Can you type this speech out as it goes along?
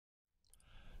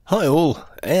Hi all,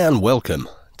 and welcome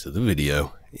to the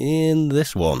video. In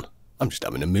this one, I'm just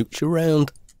having a mooch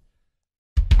around.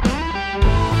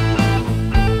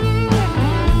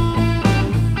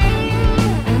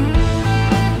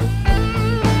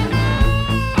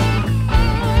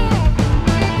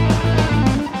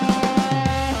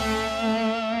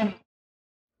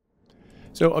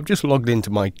 So I've just logged into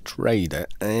my trader,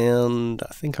 and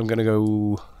I think I'm going to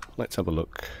go, let's have a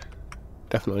look.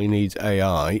 Definitely needs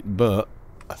AI, but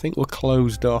I think we're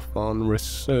closed off on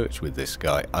research with this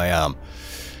guy. I am.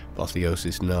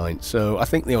 Apotheosis 9. So I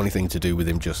think the only thing to do with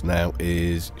him just now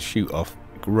is shoot off,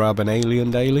 grab an alien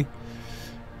daily,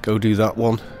 go do that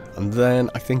one, and then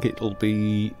I think it'll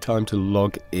be time to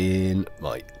log in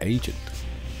my agent.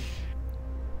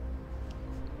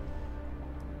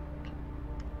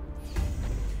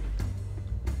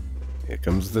 Here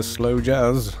comes the slow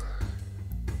jazz.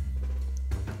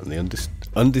 And the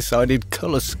undecided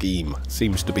colour scheme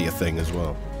seems to be a thing as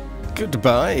well.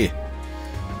 Goodbye!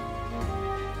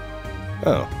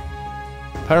 Oh.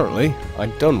 Apparently,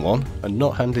 I'd done one and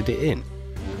not handed it in.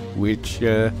 Which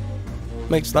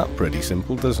makes that pretty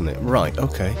simple, doesn't it? Right,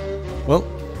 okay. Well,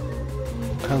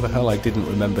 how the hell I didn't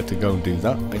remember to go and do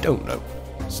that, I don't know.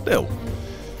 Still,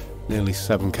 nearly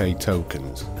 7k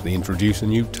tokens. If they introduce a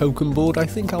new token board, I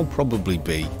think I'll probably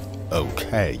be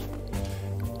okay.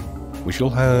 We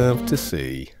shall have to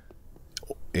see.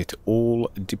 It all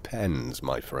depends,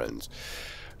 my friends.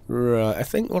 Right, I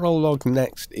think what I'll log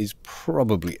next is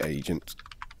probably Agent.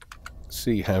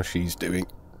 See how she's doing.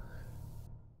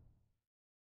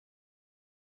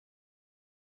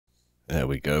 There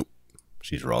we go.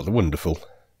 She's rather wonderful.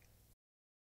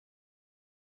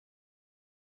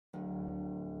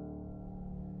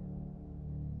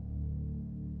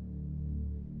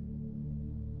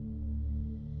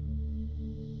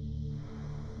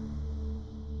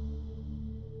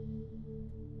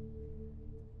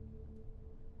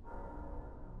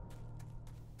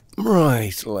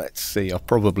 Right, let's see. I've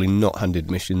probably not handed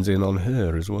missions in on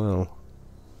her as well.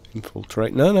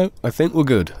 Infiltrate. No, I think we're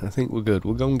good.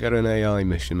 We'll go and get an AI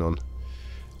mission on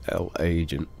L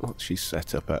Agent. What's she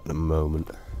set up at the moment?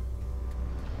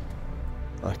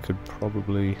 I could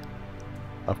probably...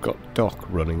 I've got Doc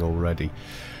running already.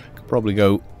 Could probably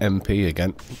go MP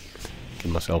again.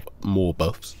 Give myself more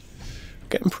buffs.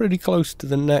 Getting pretty close to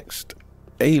the next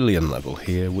alien level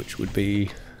here, which would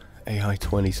be AI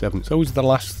 27. It's always the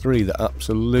last three that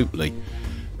absolutely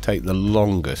take the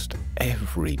longest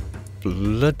every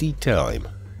bloody time.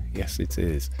 Yes, it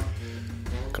is.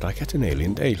 Could I get an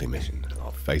alien daily mission?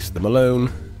 I'll face them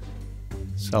alone.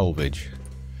 Salvage.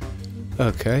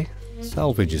 Okay,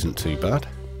 salvage isn't too bad.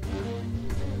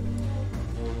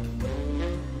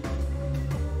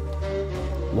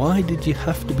 Why did you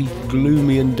have to be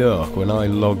gloomy and dark when I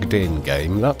logged in,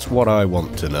 game? That's what I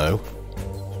want to know.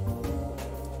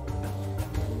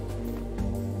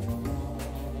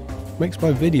 Makes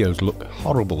my videos look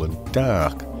horrible and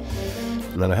dark,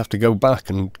 and then I have to go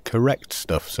back and correct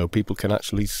stuff so people can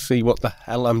actually see what the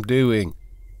hell I'm doing.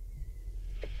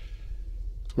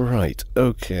 Right,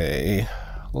 okay,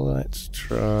 let's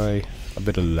try a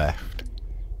bit of left.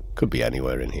 Could be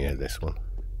anywhere in here, this one.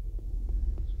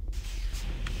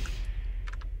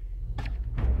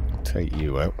 Take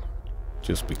you out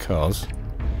just because.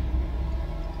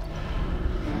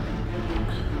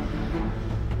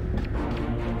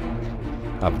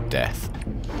 Have death.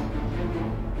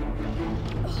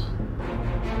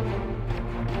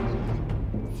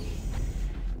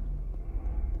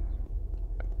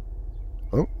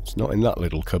 Oh, it's not in that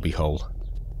little cubby hole.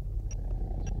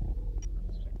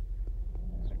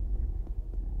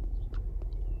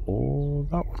 Or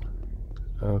that one.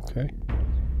 Okay.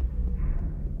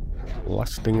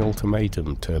 Lasting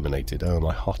ultimatum terminated. Oh,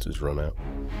 my hot has run out.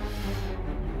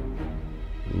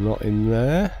 Not in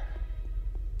there.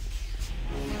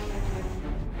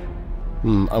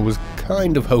 I was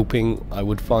kind of hoping I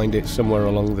would find it somewhere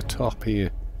along the top here.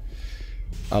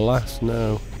 Alas,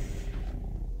 no.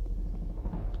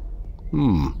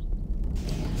 I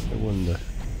wonder.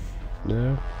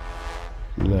 No?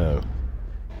 No.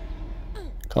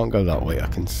 Can't go that way. I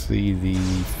can see the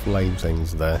flame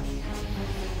things there.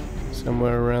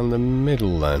 Somewhere around the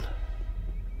middle then.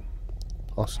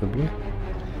 Possibly.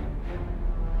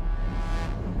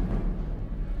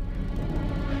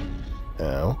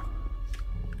 Ow.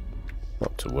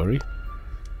 Not to worry.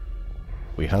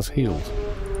 We has healed.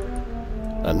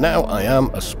 And now I am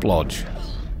a splodge.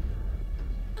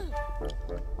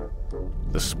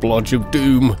 The splodge of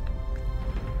doom.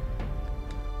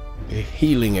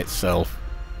 Healing itself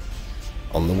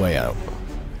on the way out.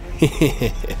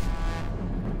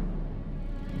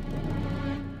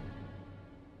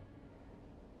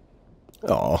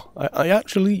 Oh, I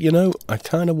actually, you know, I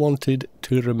kind of wanted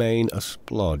to remain a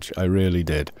splodge. I really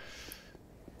did.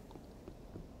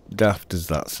 Daft as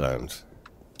that sounds.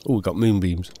 Oh, we've got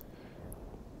moonbeams.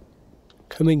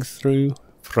 Coming through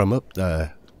from up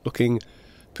there. Looking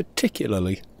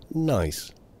particularly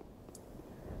nice.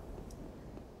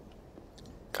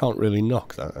 Can't really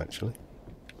knock that, actually.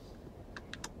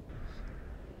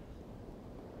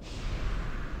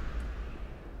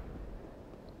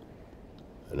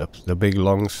 And up the big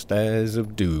long stairs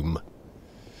of doom.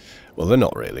 Well, they're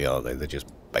not really, are they? They're just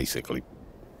basically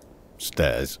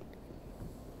stairs.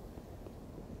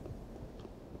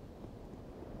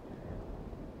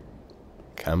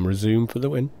 Camera zoom for the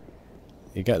win.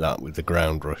 You get that with the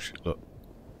ground rush. Look.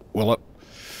 Well up.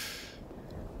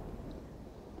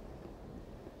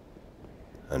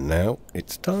 And now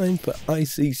it's time for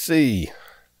ICC.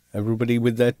 Everybody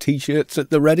with their t-shirts at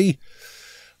the ready.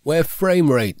 Where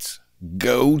frame rates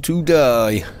go to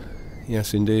die.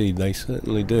 Yes, indeed, they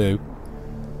certainly do.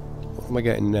 What am I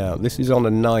getting now? This is on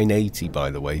a 980,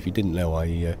 by the way. If you didn't know,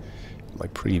 my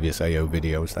previous AO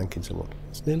video, I was thanking someone.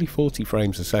 It's nearly 40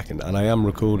 frames a second, and I am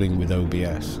recording with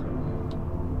OBS,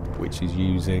 which is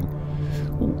using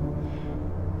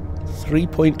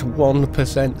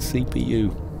 3.1%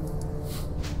 CPU.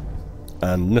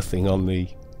 And nothing on the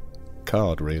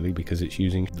card, really, because it's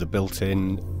using the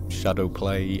built-in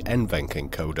Shadowplay NVENC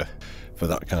encoder for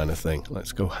that kind of thing.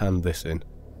 Let's go hand this in.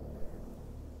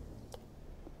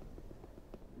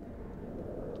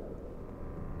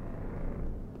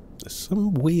 There's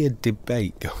some weird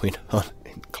debate going on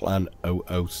in Clan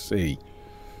OOC.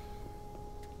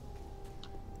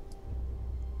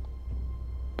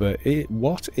 But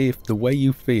what if the way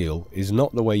you feel is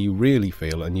not the way you really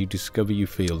feel and you discover you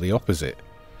feel the opposite?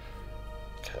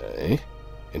 Okay,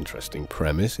 interesting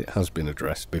premise. It has been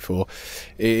addressed before.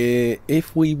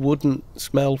 If we wouldn't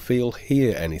smell, feel,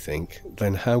 hear anything,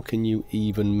 then how can you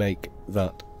even make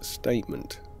that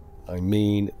statement? I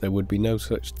mean, there would be no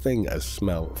such thing as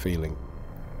smell, feeling,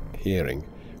 hearing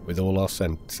with all our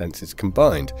senses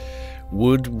combined.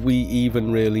 Would we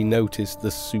even really notice the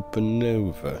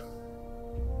supernova?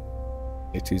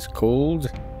 It is called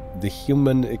the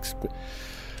human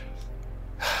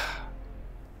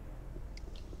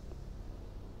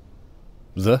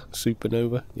the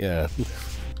supernova? Yeah.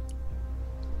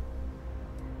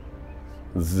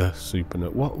 The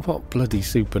supernova. What bloody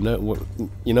supernova? What,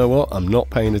 you know what? I'm not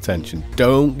paying attention.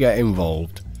 Don't get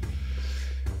involved.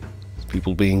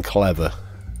 People being clever.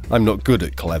 I'm not good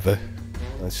at clever.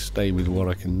 I stay with what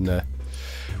I can,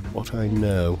 what I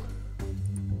know.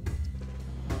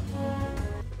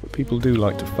 People do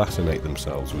like to fascinate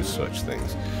themselves with such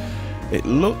things. It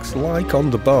looks like on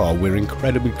the bar we're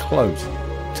incredibly close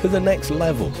to the next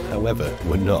level. However,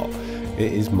 we're not.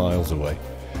 It is miles away.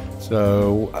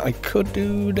 So I could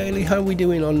do daily. How are we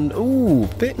doing on... Ooh,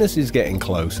 fitness is getting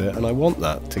closer, and I want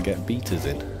that to get beaters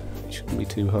in. It shouldn't be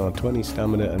too hard. 20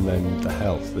 stamina and then the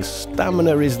health. The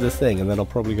stamina is the thing, and then I'll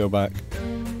probably go back,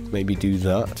 maybe do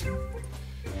that.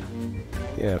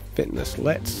 Yeah, fitness.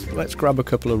 Let's grab a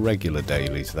couple of regular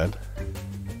dailies then.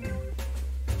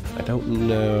 I don't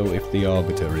know if the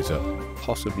Arbiter is up.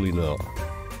 Possibly not.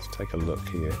 Let's take a look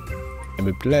here. Am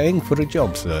I playing for a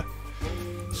job, sir?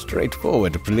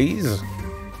 Straightforward, please.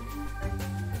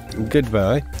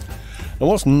 Goodbye. And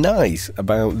what's nice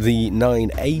about the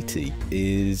 980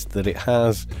 is that it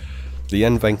has the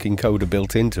NVENC encoder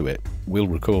built into it. Will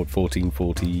record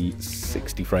 1440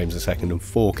 60 frames a second and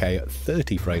 4K at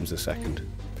 30 frames a second.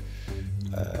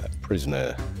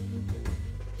 Prisoner.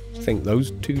 I think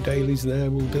those two dailies there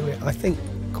will do it. I think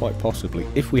quite possibly.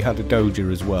 If we had a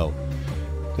Doja as well.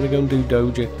 Gonna go and do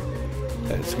Doja.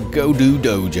 Let's go do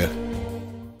Doja.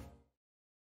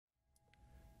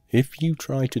 If you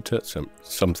try to touch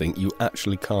something, you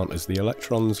actually can't, as the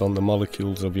electrons on the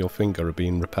molecules of your finger are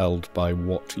being repelled by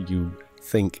what you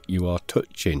think you are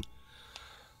touching.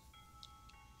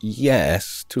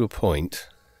 Yes, to a point.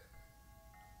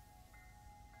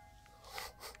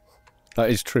 That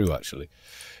is true, actually.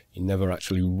 You never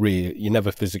actually you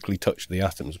never physically touch the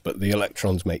atoms, but the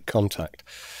electrons make contact.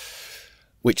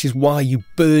 Which is why you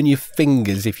burn your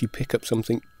fingers if you pick up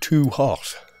something too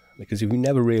hot. Because if you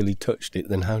never really touched it,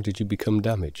 then how did you become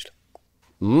damaged?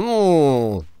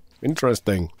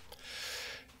 Interesting.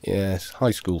 Yes,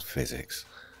 high school physics.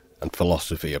 And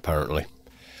philosophy, apparently.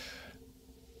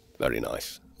 Very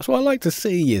nice. That's what I like to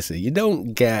see, you see. You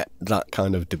don't get that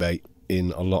kind of debate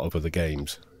in a lot of other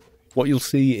games. What you'll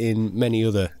see in many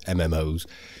other MMOs,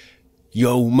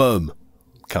 yo mum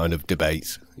kind of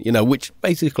debates, you know, which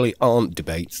basically aren't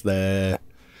debates, they're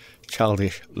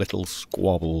childish little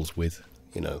squabbles with,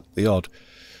 you know, the odd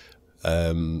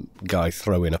Guy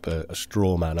throwing up a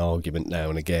straw man argument now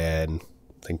and again,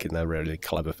 thinking they're really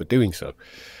clever for doing so.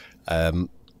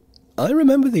 I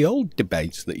remember the old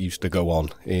debates that used to go on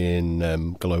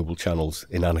in global channels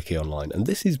in Anarchy Online, and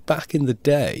this is back in the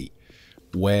day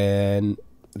when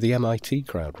the MIT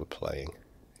crowd were playing.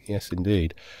 Yes,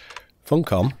 indeed.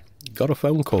 Funcom got a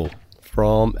phone call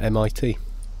from MIT.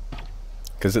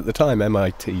 Because at the time,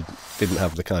 MIT didn't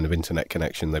have the kind of internet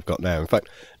connection they've got now. In fact,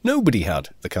 nobody had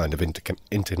the kind of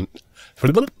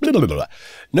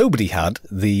nobody had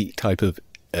the type of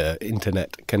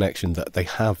internet connection that they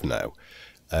have now.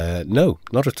 No,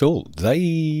 not at all.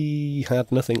 They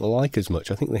had nothing like as much.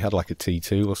 I think they had like a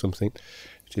T2 or something,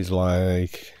 which is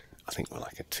like, I think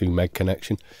like a 2 meg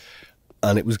connection.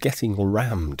 And it was getting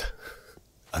rammed.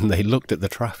 And they looked at the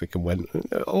traffic and went,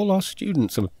 all our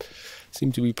students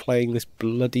seem to be playing this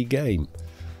bloody game.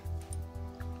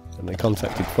 And they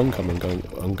contacted Funcom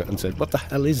and said, what the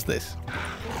hell is this?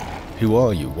 Who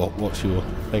are you? What's your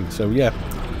thing? So yeah,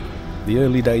 the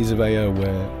early days of AO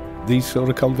where these sort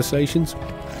of conversations,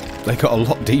 they got a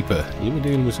lot deeper. You were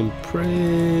dealing with some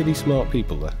pretty smart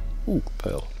people there. Ooh,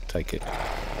 Pearl, take it.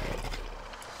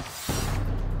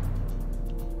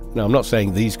 Now, I'm not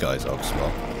saying these guys aren't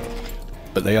smart,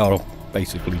 but they are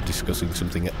basically discussing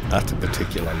something at a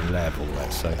particular level,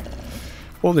 let's say.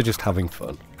 Or they're just having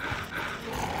fun.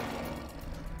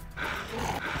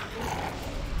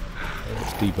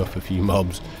 Let's debuff a few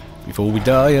mobs before we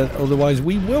die, otherwise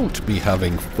we won't be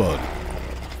having fun.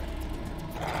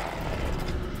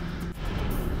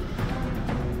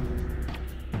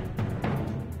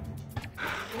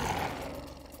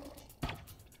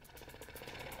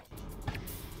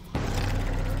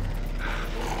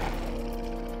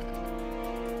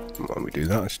 When we do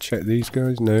that, let's check these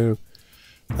guys. No.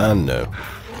 And no.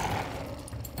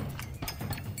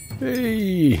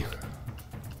 Hey!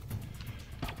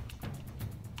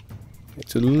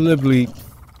 It's a lovely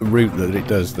route that it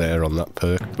does there on that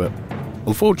perk, but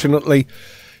unfortunately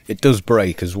it does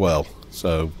break as well,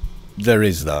 so there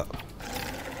is that.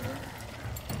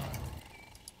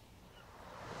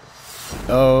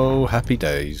 Oh, happy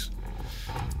days.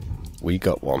 We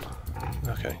got one.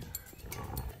 Okay.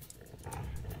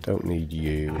 Don't need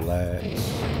you,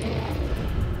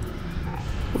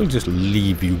 we'll just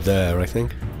leave you there, I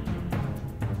think.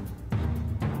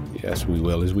 Yes, we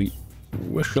will, as we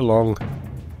rush along.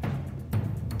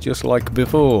 Just like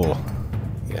before.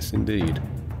 Yes, indeed.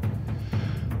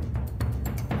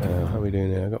 How are we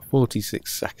doing now? I've got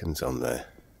 46 seconds on there.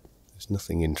 There's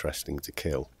nothing interesting to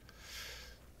kill.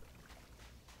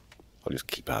 I'll just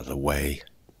keep out of the way.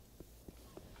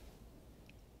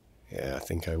 Yeah, I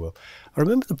think I will. I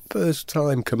remember the first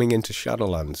time coming into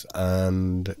Shadowlands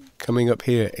and coming up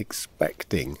here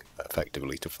expecting,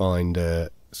 effectively, to find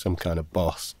some kind of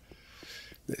boss.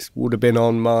 This would have been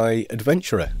on my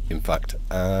Adventurer, in fact,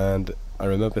 and I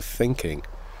remember thinking,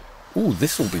 ooh,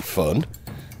 this'll be fun,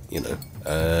 you know.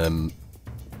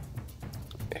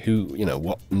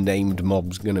 What named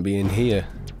mob's going to be in here?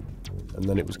 And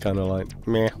then it was kind of like,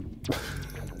 meh.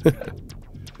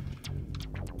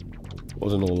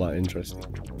 Wasn't all that interesting.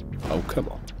 Oh, come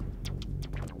on.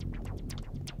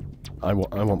 I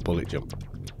want bullet jump.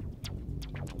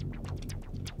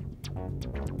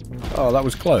 Oh, that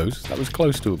was close. That was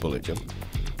close to a bullet jump.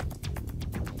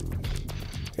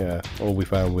 Yeah, all we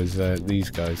found was these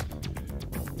guys.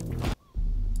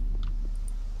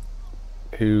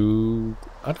 Who...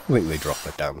 I don't think they dropped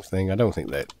a damn thing. I don't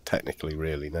think they're technically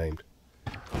really named.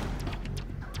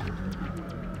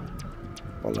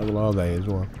 What level are they as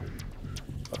well?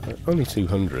 Only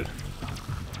 200.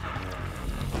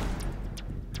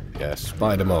 Yeah,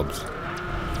 spider mobs.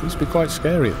 Used to be quite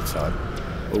scary at the time,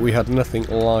 but we had nothing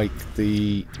like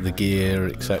the gear,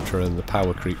 etc., and the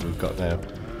power creep we've got now.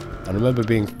 I remember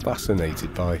being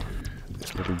fascinated by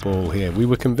this little ball here. We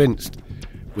were convinced,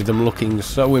 with them looking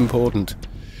so important,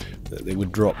 that they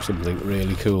would drop something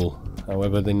really cool.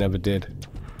 However, they never did.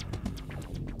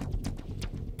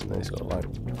 And they sort of like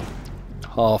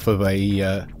half of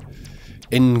a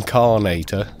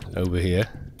incarnator over here.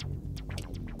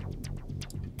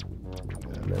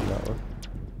 And then that one.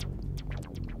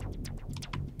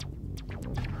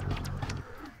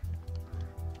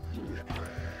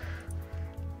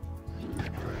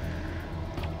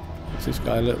 Is this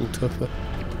guy a little tougher?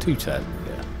 210,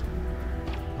 yeah.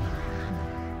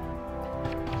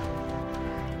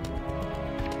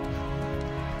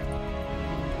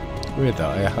 Weird that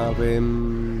I have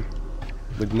him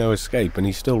with no escape and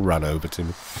he still ran over to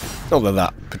me. Not that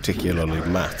that particularly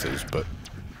matters, but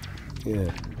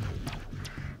yeah.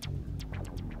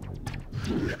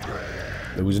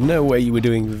 There was no way you were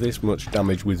doing this much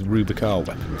damage with Rubicar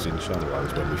weapons in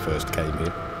Shadowlands when we first came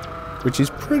here. Which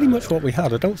is pretty much what we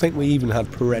had. I don't think we even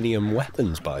had Perennium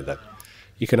weapons by then.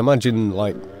 You can imagine,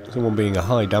 like, someone being a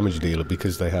high damage dealer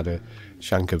because they had a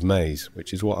Shank of Maze,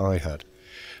 which is what I had.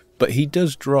 But he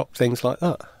does drop things like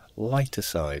that. Lighter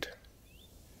side.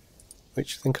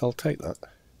 Which I think I'll take that.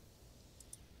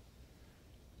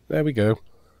 There we go.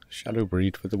 Shadow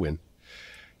Breed for the win.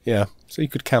 Yeah, so you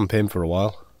could camp him for a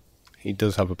while. He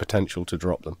does have a potential to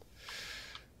drop them.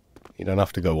 You don't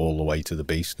have to go all the way to the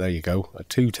beast. There you go. A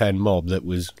 210 mob that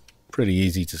was pretty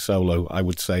easy to solo, I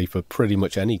would say, for pretty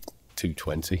much any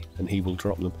 220, and he will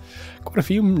drop them. Quite a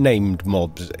few named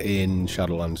mobs in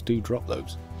Shadowlands do drop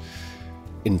those,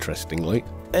 interestingly.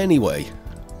 Anyway,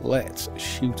 let's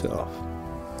shoot it off.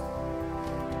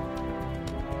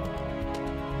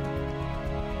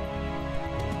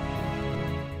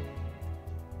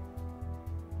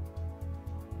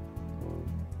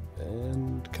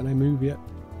 And can I move yet?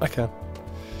 I can.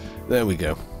 There we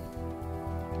go.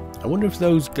 I wonder if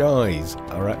those guys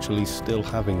are actually still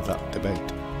having that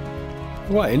debate.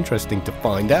 Quite interesting to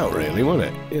find out, really,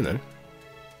 wasn't it? You know.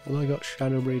 And I got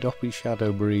Shadow Breed, Oppie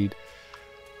Shadow Breed,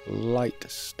 Light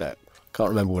Step. Can't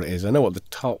remember what it is. I know what the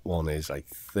top one is, I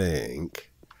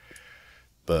think.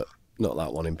 But not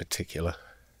that one in particular.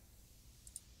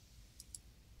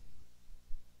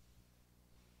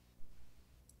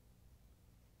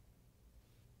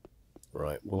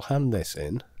 Right, we'll hand this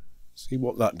in, see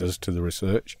what that does to the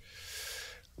research,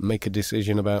 make a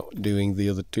decision about doing the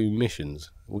other two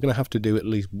missions. We're going to have to do at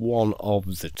least one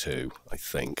of the two, I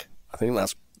think. I think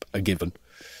that's a given.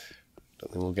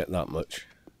 Don't think we'll get that much.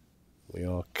 We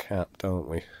are capped, aren't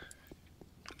we?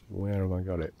 Where have I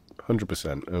got it?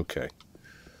 100%, okay.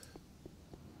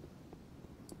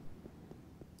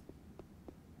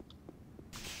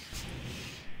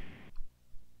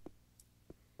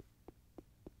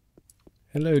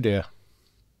 Hello, dear.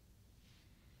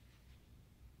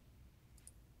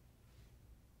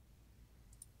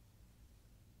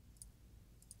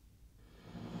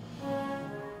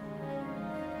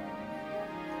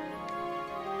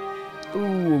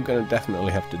 Ooh, I'm gonna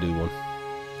definitely have to do one.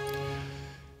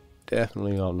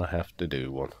 Definitely gonna have to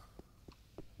do one.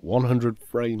 100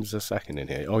 frames a second in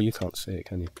here. Oh, you can't see it,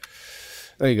 can you?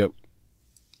 There you go.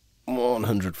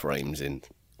 100 frames in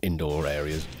indoor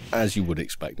areas, as you would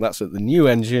expect. That's at the new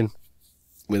engine,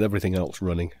 with everything else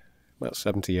running. About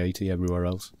 70, 80 everywhere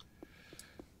else.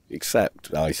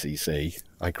 Except ICC,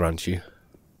 I grant you.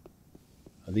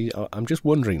 I'm just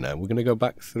wondering now, we're going to go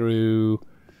back through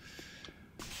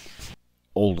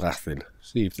Old Athen,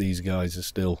 see if these guys are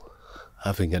still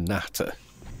having a natter.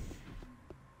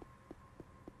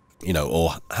 You know,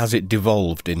 or has it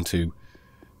devolved into,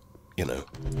 you know,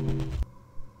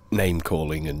 name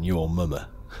calling and your mama?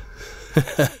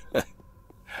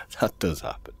 That does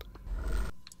happen.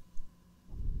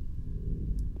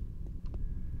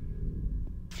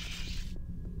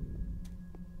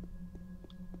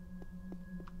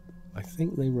 I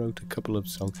think they wrote a couple of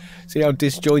songs. See how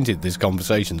disjointed this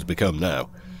conversation's become now?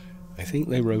 I think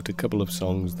they wrote a couple of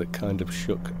songs that kind of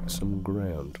shook some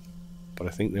ground. But I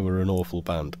think they were an awful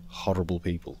band. Horrible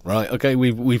people. Right, okay,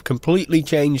 we've completely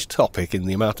changed topic in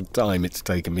the amount of time it's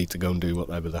taken me to go and do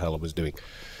whatever the hell I was doing.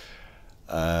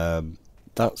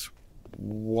 That's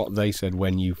what they said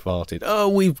when you farted. Oh,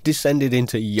 we've descended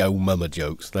into yo mama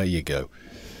jokes. There you go.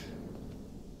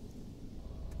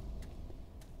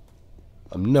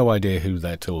 I've no idea who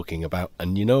they're talking about,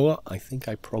 and you know what? I think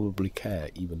I probably care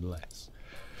even less.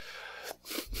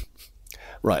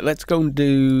 Right, let's go and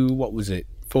do, what was it?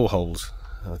 4 holes.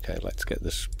 Okay, let's get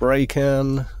the spray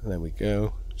can. There we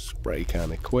go. Spray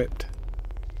can equipped.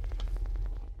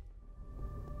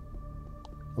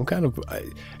 I'm kind of...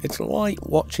 it's like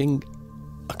watching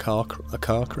a car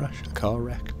crash, a car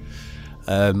wreck.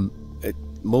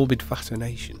 Morbid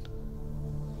fascination.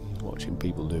 Watching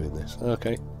people doing this.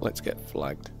 Okay, let's get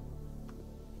flagged.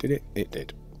 Did it? It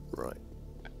did. Right.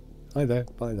 Hi there.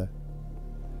 Bye there.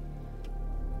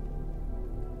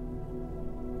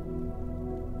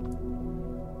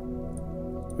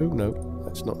 Oh no,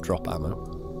 let's not drop ammo.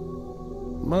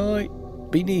 Might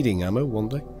be needing ammo one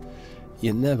day.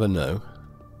 You never know.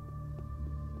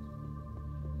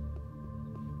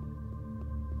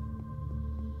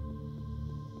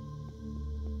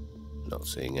 Not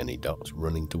seeing any dots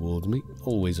running towards me.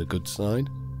 Always a good sign.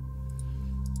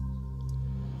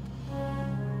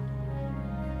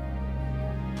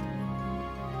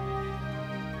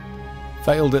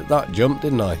 Failed at that jump,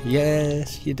 didn't I?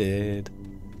 Yes, you did.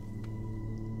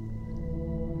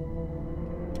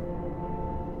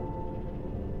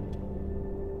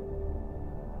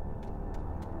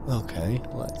 Okay,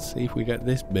 let's see if we get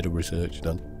this bit of research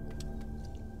done.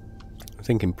 I'm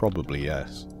thinking probably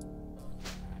yes.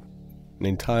 An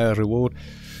entire reward.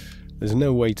 There's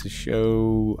no way to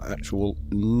show actual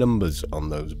numbers on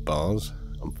those bars,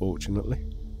 unfortunately.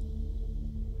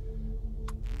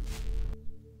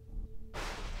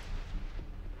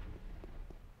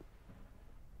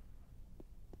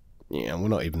 Yeah, we're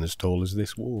not even as tall as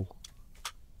this wall.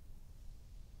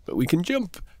 But we can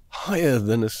jump higher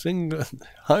than a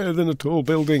tall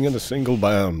building in a single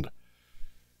bound.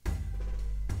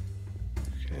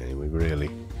 Okay, we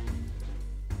really...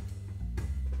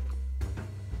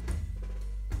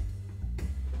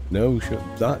 No,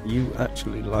 that you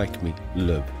actually like me,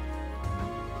 love.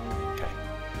 Okay.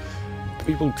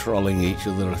 People trolling each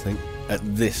other, I think. At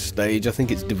this stage, I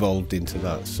think it's devolved into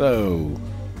that. So,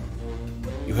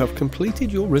 you have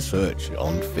completed your research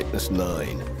on Fitness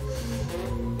 9.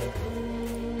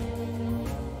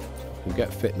 We'll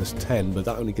get Fitness 10, but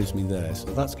that only gives me there.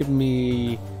 So that's given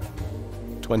me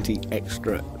 20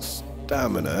 extra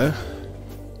stamina.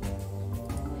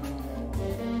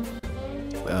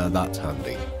 That's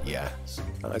handy, yes.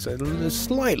 It's a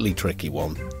slightly tricky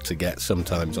one to get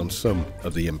sometimes on some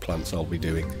of the implants I'll be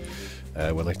doing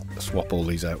when I swap all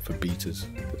these out for betas.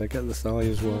 Did I get the thigh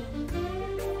as well?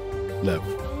 No.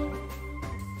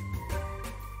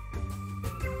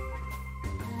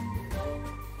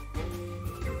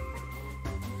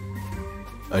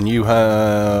 And you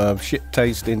have shit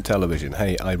taste in television.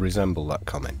 Hey, I resemble that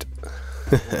comment.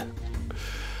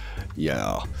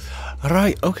 Yeah.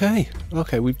 Right, okay.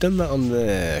 Okay, we've done that on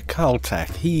there.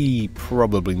 Caltech, he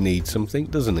probably needs something,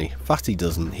 doesn't he? Fatty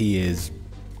doesn't. He is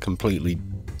completely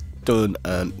done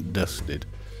and dusted.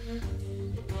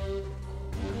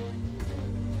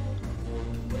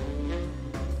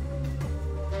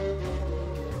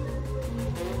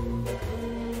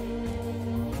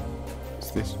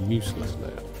 Is this useless now?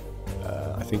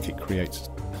 I think it creates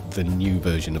the new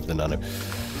version of the Nano.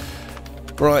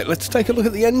 Right, let's take a look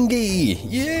at the Engie.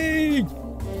 Yay!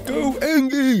 Go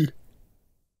Engie!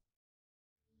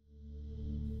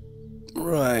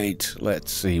 Right,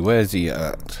 let's see, where's he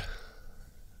at?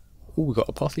 Oh, we've got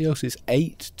Apotheosis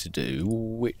 8 to do,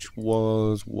 which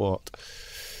was what?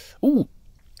 Oh,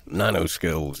 nano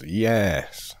skills,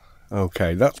 yes.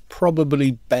 Okay, that's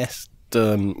probably best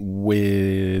done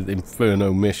with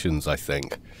Inferno missions, I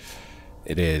think.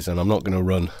 It is, and I'm not going to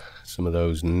run some of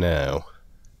those now.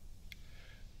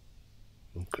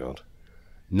 Oh god.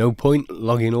 No point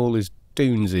logging all his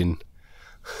tunes in.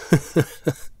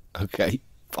 Okay,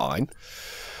 fine.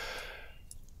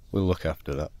 We'll look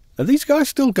after that. Are these guys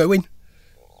still going?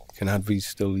 Can Advies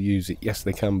still use it? Yes,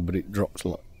 they can, but it drops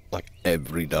like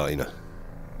every diner.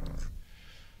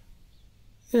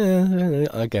 Yeah,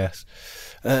 I guess.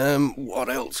 What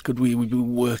else could we be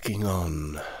working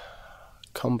on?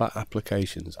 Combat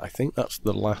applications. I think that's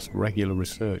the last regular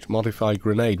research. Modified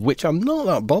grenade, which I'm not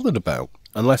that bothered about.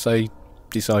 Unless I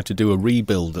decide to do a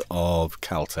rebuild of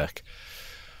Caltech.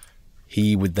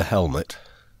 He with the helmet.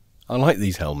 I like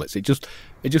these helmets. It just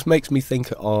makes me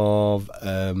think of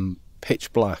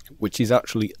Pitch Black, which is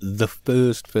actually the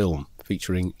first film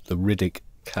featuring the Riddick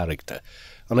character.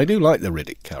 And I do like the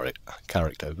Riddick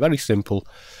character. Very simple.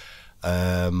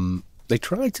 They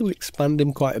tried to expand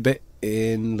him quite a bit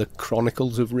in the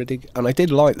Chronicles of Riddick, and I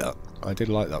did like that. I did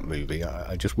like that movie.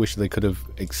 I just wish they could have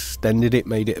extended it,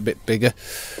 made it a bit bigger.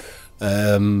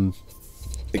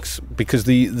 Because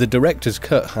the director's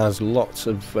cut has lots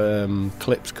of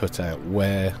clips cut out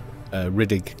where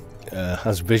Riddick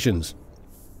has visions.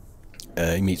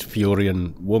 He meets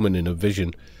Furian woman in a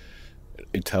vision.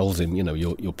 It tells him, you know,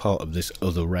 you're part of this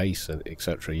other race,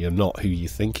 etc. You're not who you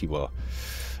think you are.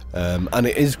 And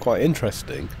it is quite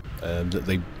interesting that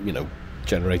they, you know,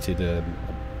 generated a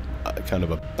kind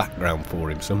of a background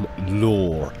for him, some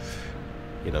lore,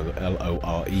 you know,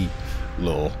 L-O-R-E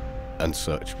lore and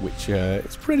such, which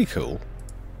it's pretty cool.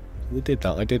 They did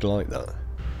that. I did like that.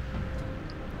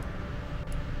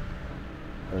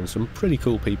 And some pretty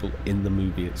cool people in the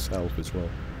movie itself as well.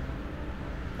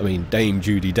 I mean, Dame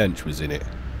Judi Dench was in it.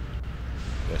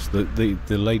 Yes, the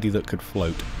lady that could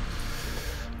float.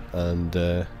 And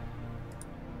yeah.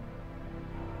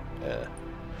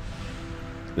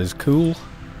 There's Cool,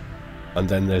 and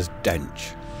then there's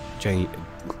Dench,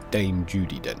 Dame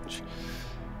Judi Dench.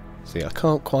 See, I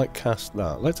can't quite cast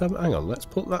that. Hang on, let's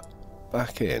put that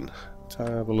back in. Let's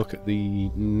have a look at the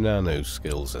nano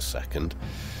skills a second.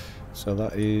 So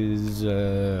that is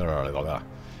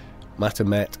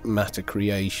Matter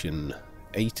Creation,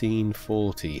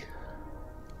 1840.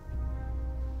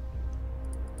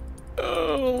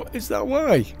 Oh, is that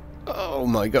why? Oh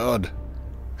my god.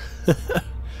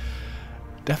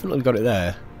 Definitely got it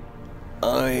there.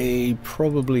 I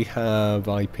probably have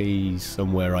IPs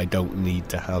somewhere I don't need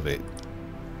to have it.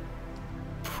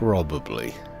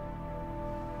 Probably.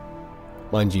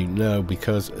 Mind you, no,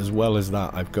 because as well as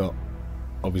that, I've got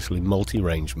obviously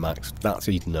multi-range max. That's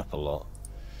eaten up a lot.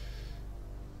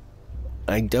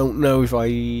 I don't know if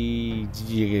and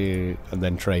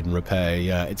then trade and repair.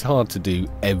 Yeah, it's hard to do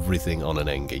everything on an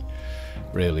Engie.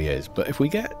 Really is. But if we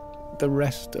get the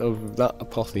rest of that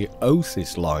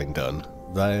apotheosis line done,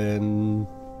 then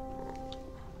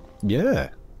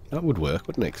yeah, that would work,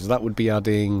 wouldn't it? Because that would be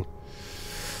adding...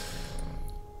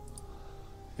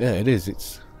 Yeah, it is.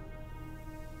 It's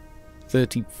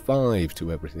 35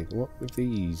 to everything. What with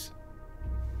these?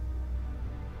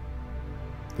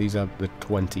 These add the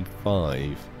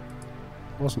 25.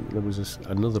 Wasn't there was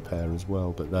another pair as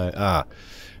well, but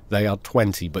they are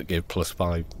 20 but give plus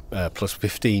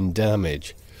 15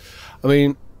 damage. I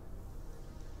mean,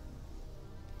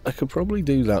 I could probably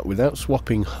do that without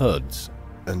swapping HUDs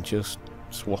and just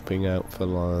swapping out for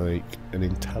like an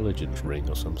intelligence ring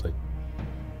or something.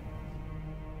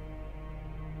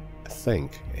 I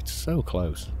think it's so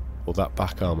close. Or that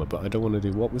back armor, but I don't want to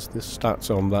do... What was the stats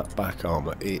on that back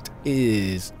armor? It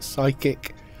is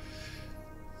psychic,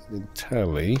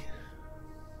 intelli.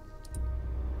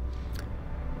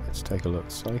 Let's take a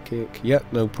look. Psychic, yeah,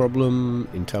 no problem.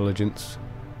 Intelligence,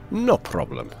 no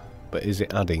problem. But is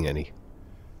it adding any?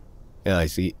 Yeah, I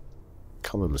see.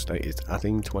 Common mistake is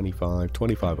adding 25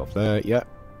 off there. Yeah,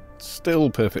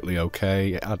 still perfectly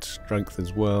okay. It adds strength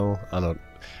as well, and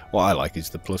what I like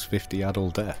is the plus 50 add all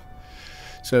death.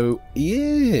 So,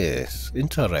 yes,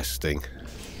 interesting.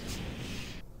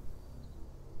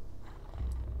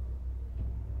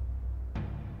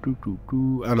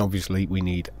 And obviously we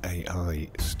need AI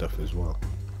stuff as well.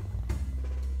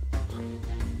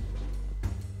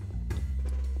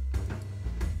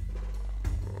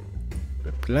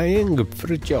 We're playing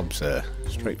for a job, sir.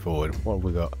 Straightforward. What have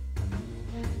we got?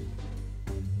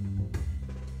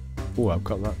 Oh, I've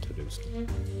got that to do still.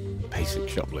 Basic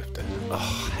shoplifter.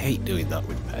 Oh, I hate doing that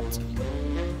with pets.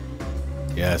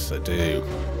 Yes, I do.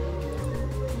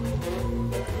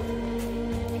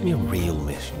 Give me a real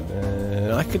mission.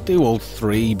 I could do all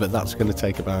 3, but that's going to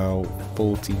take about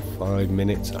 45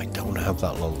 minutes. I don't have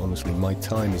that long, honestly. My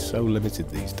time is so limited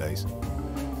these days.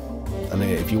 And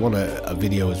if you want a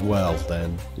video as well,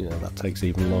 then that takes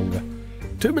even longer.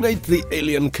 Terminate the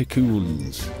alien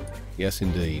cocoons. Yes,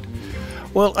 indeed.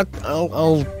 Well,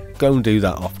 I'll go and do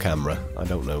that off camera. I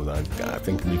don't know that. I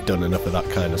think we've done enough of that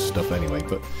kind of stuff anyway.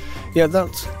 But yeah,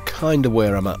 that's kind of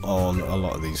where I'm at on a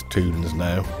lot of these tunes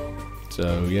now.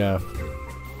 So yeah,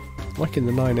 like in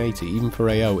the 980, even for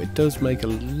AO, it does make a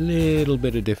little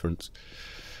bit of difference.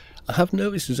 I have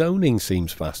noticed zoning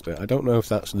seems faster. I don't know if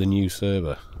that's the new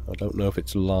server. I don't know if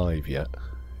it's live yet.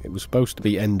 It was supposed to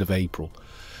be end of April.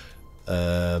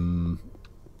 So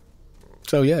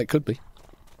yeah, it could be.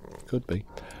 Could be.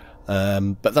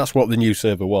 But that's what the new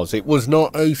server was. It was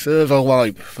not a server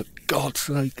wipe. For God's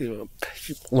sake,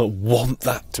 people want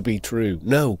that to be true.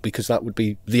 No, because that would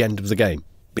be the end of the game.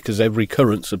 Because every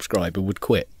current subscriber would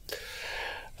quit.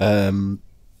 I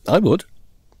would.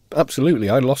 Absolutely.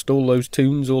 I lost all those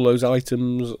tunes, all those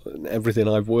items, everything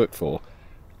I've worked for.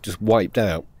 Just wiped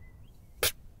out.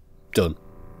 Pfft, done.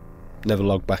 Never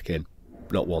logged back in.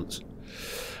 Not once.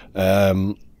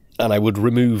 And I would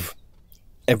remove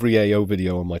every AO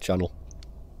video on my channel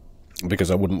because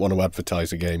I wouldn't want to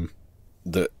advertise a game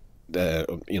that,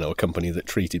 a company that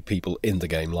treated people in the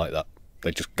game like that.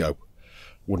 They just go.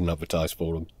 Wouldn't advertise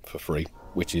for them for free,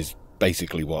 which is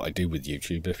basically what I do with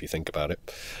YouTube, if you think about it.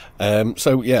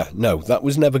 So yeah, no, that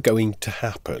was never going to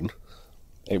happen.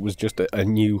 It was just a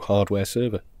new hardware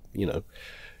server,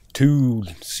 2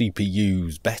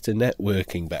 CPUs, better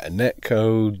networking, better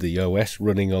netcode, the OS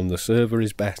running on the server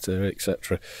is better,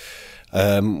 etc.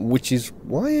 Which is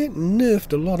why it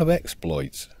nerfed a lot of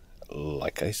exploits,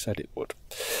 like I said it would.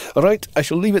 Alright, I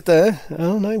shall leave it there,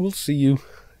 and I will see you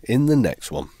in the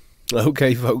next one.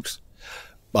 Okay, folks,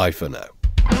 bye for now.